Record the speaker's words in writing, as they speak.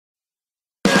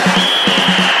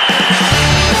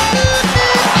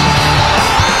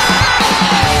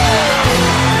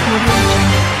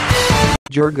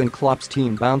Jurgen Klopp's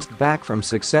team bounced back from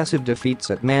successive defeats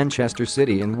at Manchester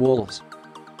City and Wolves.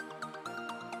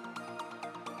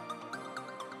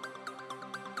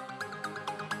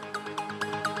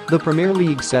 The Premier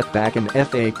League setback and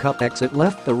FA Cup exit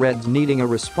left the Reds needing a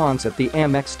response at the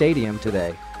Amex Stadium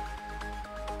today.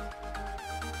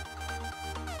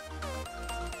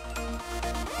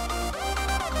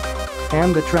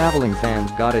 And the travelling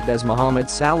fans got it as Mohamed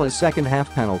Salah's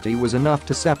second-half penalty was enough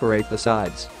to separate the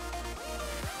sides.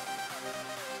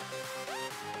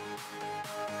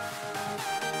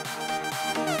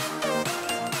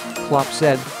 Klopp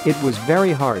said, "It was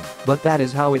very hard, but that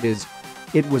is how it is.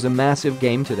 It was a massive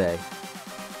game today."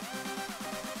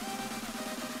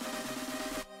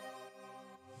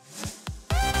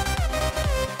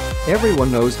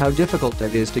 Everyone knows how difficult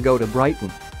it is to go to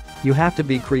Brighton. You have to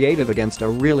be creative against a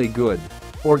really good,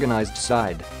 organised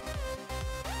side.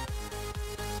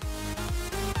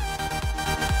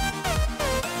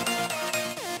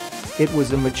 It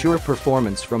was a mature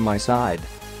performance from my side.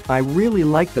 I really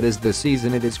like that as this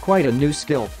season it is quite a new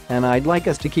skill, and I'd like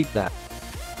us to keep that.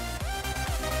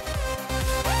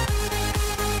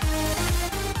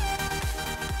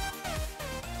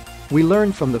 We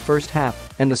learned from the first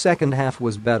half, and the second half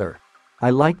was better.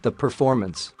 I liked the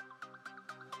performance.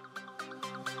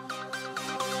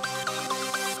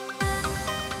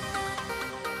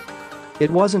 It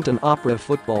wasn't an opera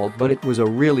football, but it was a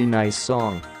really nice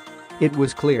song. It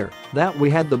was clear that we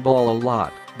had the ball a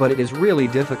lot, but it is really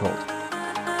difficult.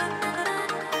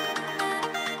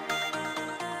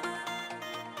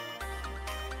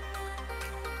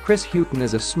 Hughton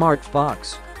is a smart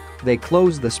fox. They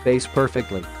close the space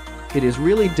perfectly. It is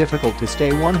really difficult to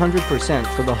stay 100%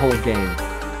 for the whole game.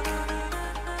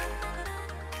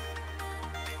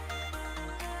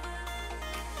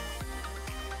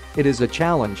 It is a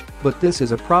challenge, but this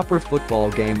is a proper football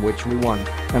game which we won,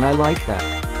 and I like that.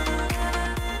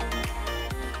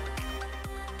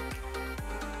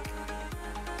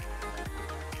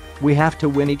 We have to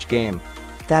win each game.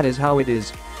 That is how it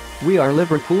is. We are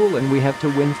Liverpool and we have to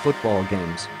win football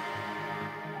games.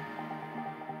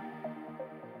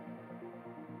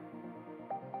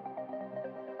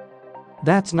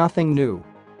 That's nothing new.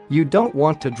 You don't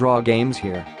want to draw games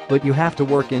here, but you have to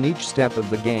work in each step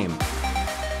of the game.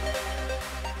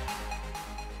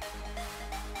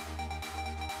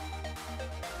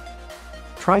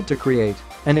 Try to create,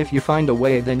 and if you find a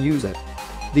way then use it.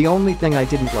 The only thing I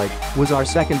didn't like was our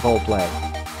second ball play.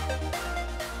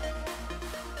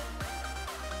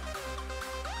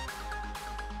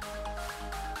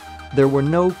 There were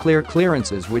no clear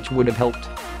clearances which would have helped.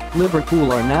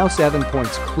 Liverpool are now 7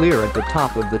 points clear at the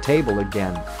top of the table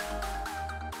again.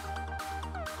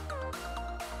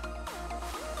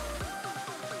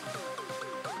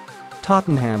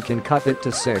 Tottenham can cut it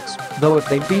to 6, though if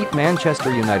they beat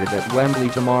Manchester United at Wembley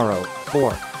tomorrow,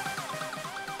 4.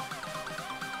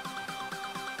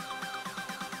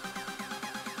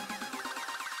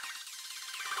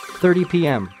 .30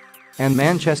 p.m. And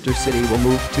Manchester City will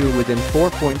move to within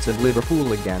 4 points of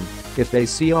Liverpool again if they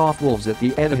see off Wolves at the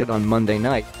Etihad on Monday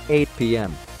night, 8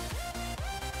 p.m.